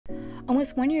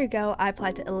Almost 1 year ago, I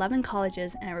applied to 11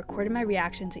 colleges and I recorded my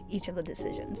reaction to each of the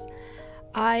decisions.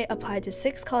 I applied to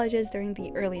 6 colleges during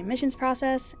the early admissions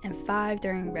process and 5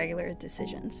 during regular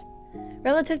decisions.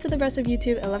 Relative to the rest of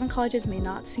YouTube, 11 colleges may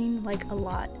not seem like a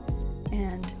lot,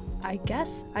 and I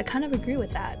guess I kind of agree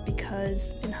with that,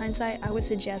 because in hindsight, I would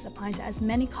suggest applying to as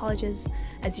many colleges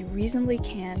as you reasonably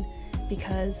can,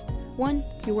 because 1,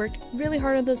 you worked really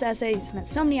hard on those essays, you spent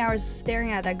so many hours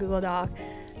staring at that Google Doc,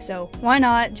 so why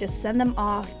not just send them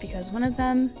off, because one of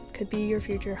them could be your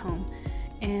future home.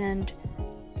 And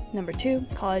number 2,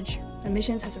 college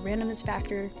admissions has a randomness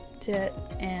factor to it,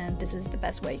 and this is the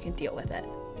best way you can deal with it.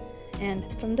 And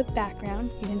from the background,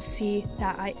 you can see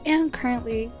that I am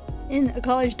currently in a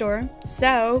college dorm,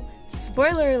 so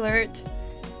spoiler alert,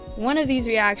 one of these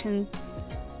reactions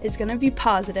is gonna be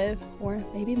positive, or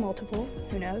maybe multiple,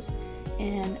 who knows,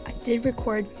 and I did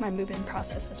record my move-in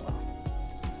process as well.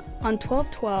 On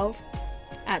 12/12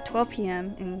 at 12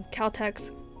 p.m. in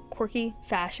Caltech's quirky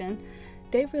fashion,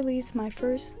 they released my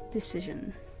first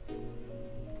decision.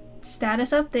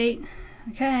 Status update.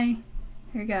 Okay,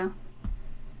 here we go.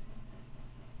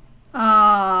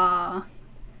 I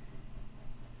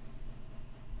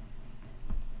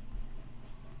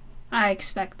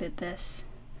expected this.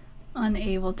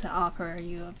 Unable to offer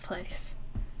you a place.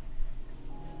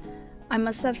 I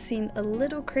must have seemed a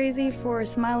little crazy for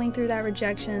smiling through that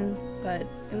rejection, but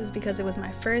it was because it was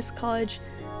my first college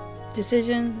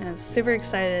decision and I was super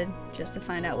excited just to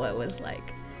find out what it was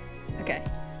like. Okay,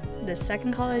 the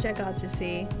second college I got to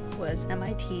see was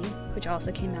MIT, which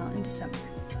also came out in December.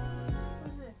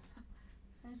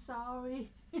 I'm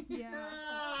sorry. Yeah.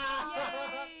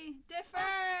 Yay! Different!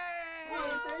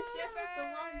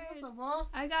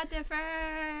 I got different!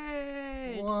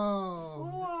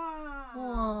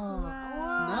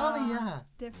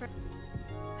 Different.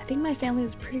 I think my family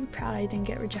was pretty proud I didn't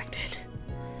get rejected.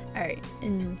 Alright,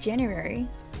 in January,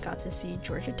 got to see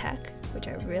Georgia Tech, which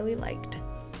I really liked.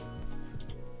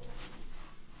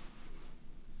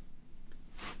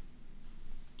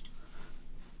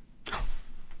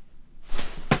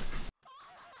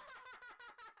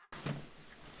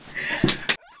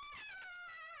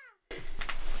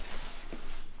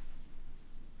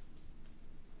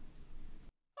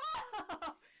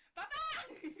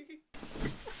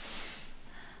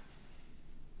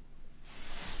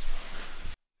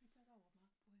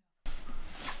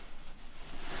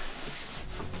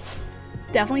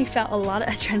 Definitely felt a lot of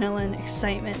adrenaline,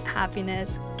 excitement,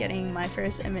 happiness getting my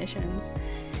first admissions,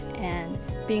 and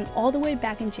being all the way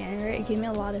back in January, it gave me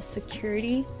a lot of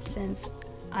security since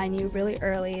I knew really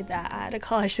early that I had a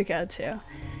college to go to,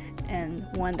 and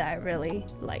one that I really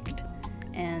liked.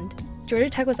 And Georgia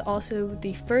Tech was also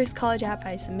the first college app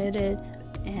I submitted,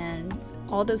 and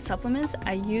all those supplements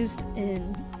I used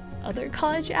in other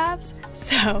college apps,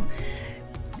 so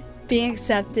being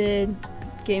accepted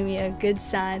gave me a good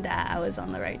sign that I was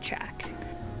on the right track.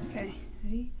 Okay,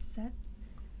 ready, set.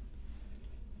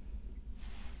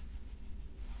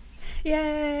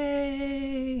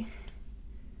 Yay!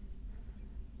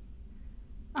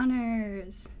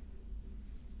 Honors!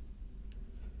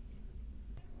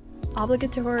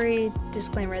 Obligatory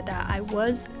disclaimer that I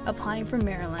was applying for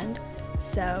Maryland,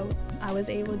 so I was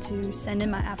able to send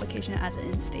in my application as an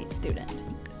in-state student.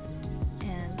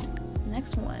 And the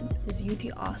next one is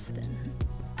UT Austin.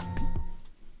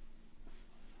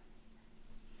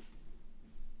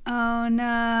 Oh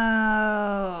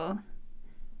no!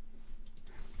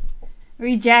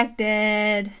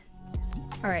 Rejected!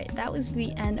 Alright, that was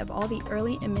the end of all the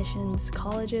early admissions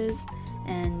colleges,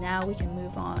 and now we can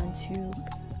move on to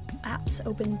apps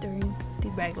open during the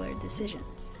regular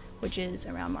decisions, which is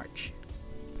around March.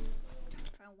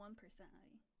 Around 1%.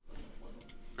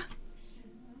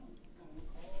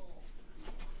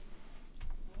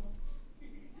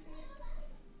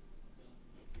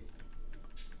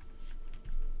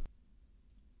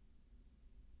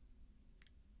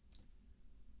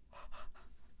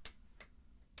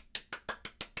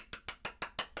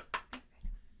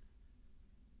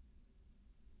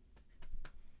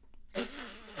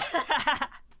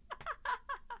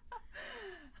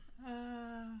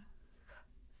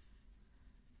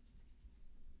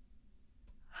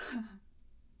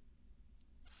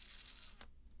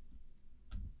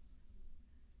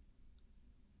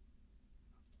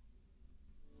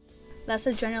 Less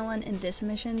adrenaline in this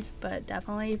admissions, but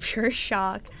definitely pure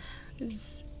shock.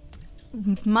 It's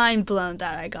mind blown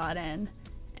that I got in,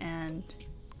 and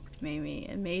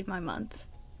it made my month.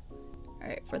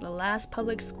 Alright, for the last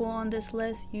public school on this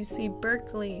list, you see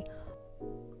Berkeley.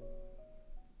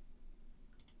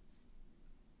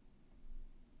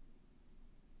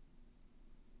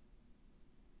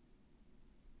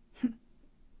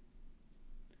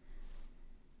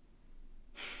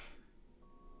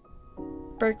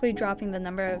 Berkeley dropping the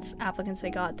number of applicants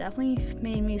they got definitely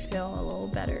made me feel a little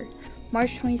better.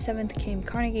 March 27th came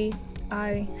Carnegie.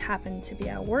 I happened to be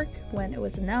at work when it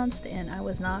was announced, and I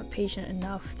was not patient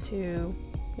enough to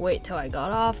wait till I got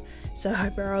off, so I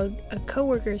borrowed a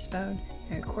coworker's phone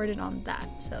and recorded on that,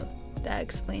 so that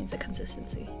explains the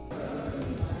consistency.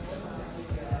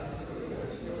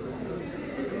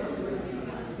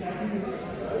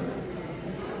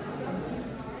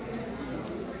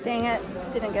 Dang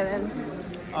it, didn't get in.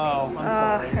 Oh, I'm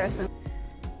sorry. Harrison.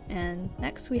 And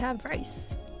next we have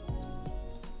Rice.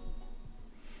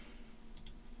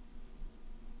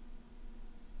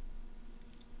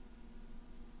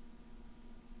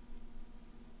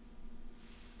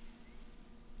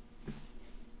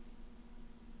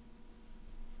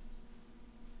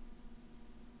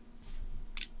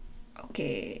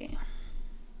 Okay.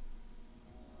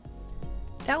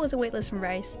 That was a waitlist from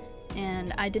Rice,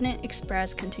 and I didn't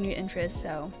express continued interest,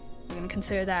 so we're gonna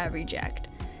consider that a reject.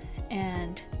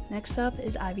 And next up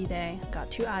is Ivy Day.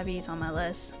 Got 2 Ivies on my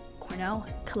list, Cornell,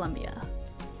 Columbia.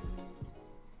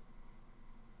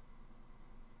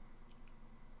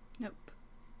 Nope.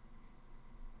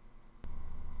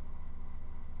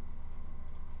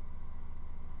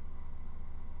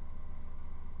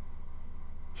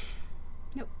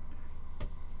 Nope.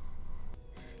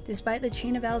 Despite the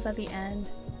chain of L's at the end,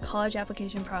 college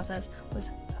application process was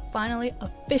finally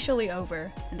officially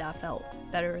over, and that felt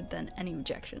better than any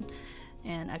rejection.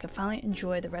 And I could finally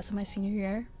enjoy the rest of my senior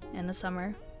year and the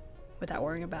summer without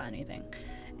worrying about anything.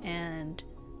 And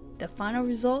the final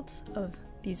results of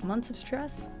these months of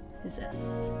stress is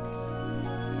this.